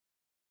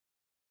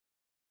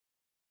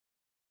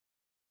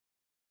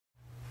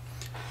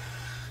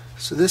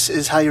So this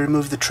is how you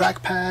remove the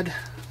trackpad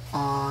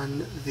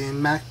on the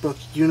MacBook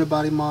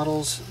Unibody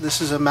models.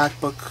 This is a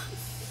MacBook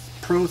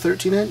Pro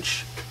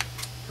 13-inch.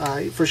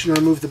 First you're going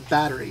to remove the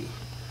battery.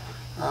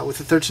 With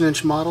the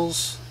 13-inch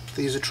models,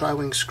 they use a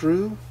tri-wing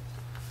screw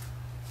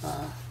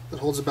that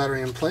holds the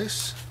battery in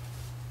place.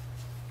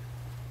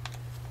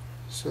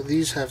 So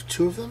these have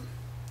two of them,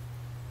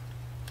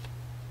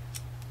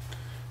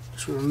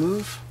 which we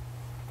remove.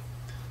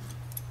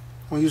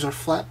 We'll use our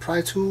flat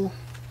pry tool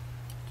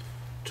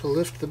to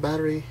lift the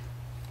battery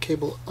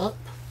cable up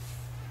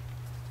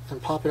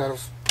and pop it out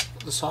of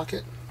the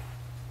socket.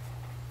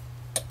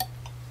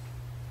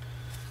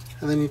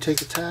 And then you take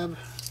the tab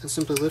and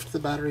simply lift the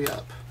battery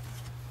up.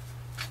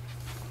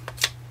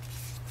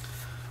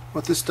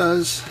 What this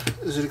does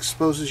is it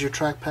exposes your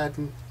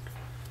trackpad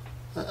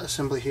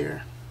assembly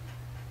here.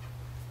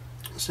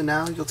 So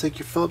now you'll take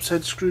your Phillips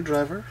head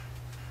screwdriver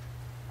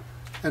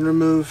and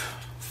remove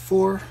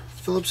 4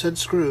 Phillips head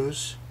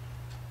screws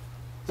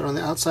that are on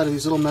the outside of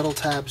these little metal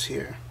tabs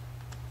here.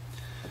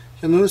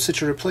 You'll notice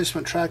that your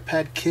replacement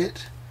trackpad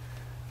kit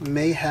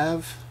may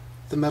have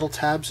the metal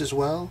tabs as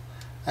well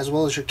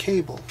as your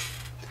cable.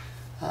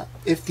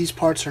 If these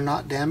parts are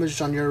not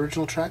damaged on your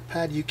original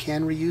trackpad, you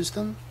can reuse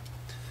them.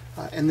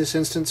 In this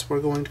instance,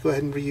 we're going to go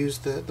ahead and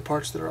reuse the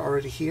parts that are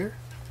already here,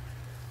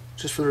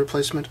 just for the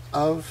replacement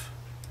of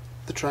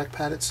the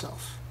trackpad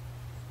itself.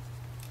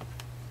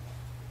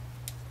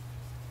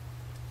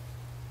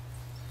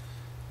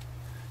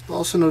 You'll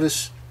also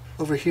notice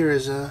over here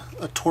is a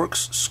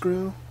Torx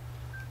screw,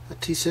 a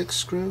T6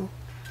 screw,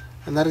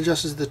 and that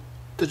adjusts the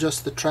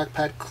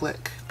trackpad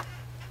click.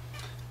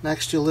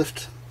 Next you'll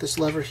lift this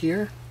lever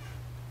here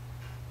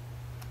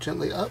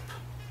gently up,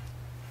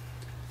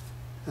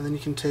 and then you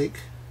can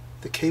take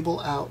the cable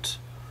out,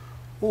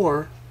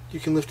 or you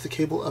can lift the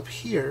cable up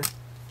here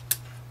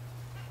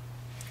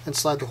and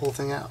slide the whole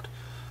thing out.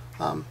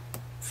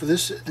 For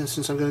this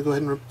instance I'm going to go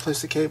ahead and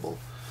replace the cable.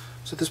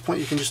 So at this point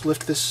you can just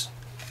lift this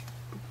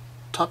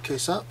top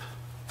case up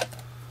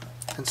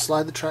and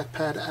slide the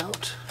trackpad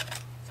out,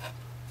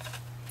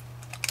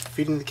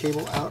 feeding the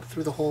cable out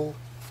through the hole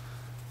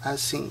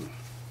as seen.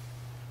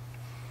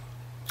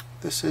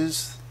 This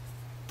is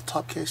the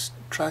top case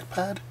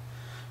trackpad,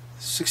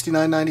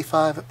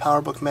 $69.95 at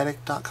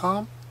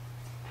powerbookmedic.com.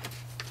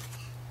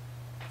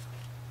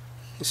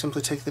 You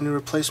simply take the new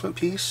replacement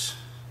piece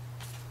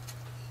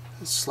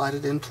and slide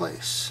it in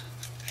place.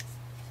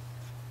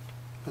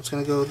 It's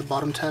going to go the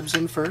bottom tabs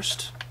in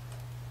first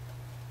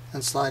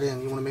and slide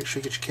in. You want to make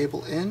sure you get your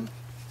cable in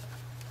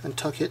and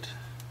tuck it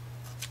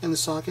in the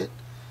socket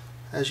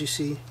as you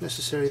see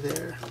necessary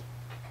there.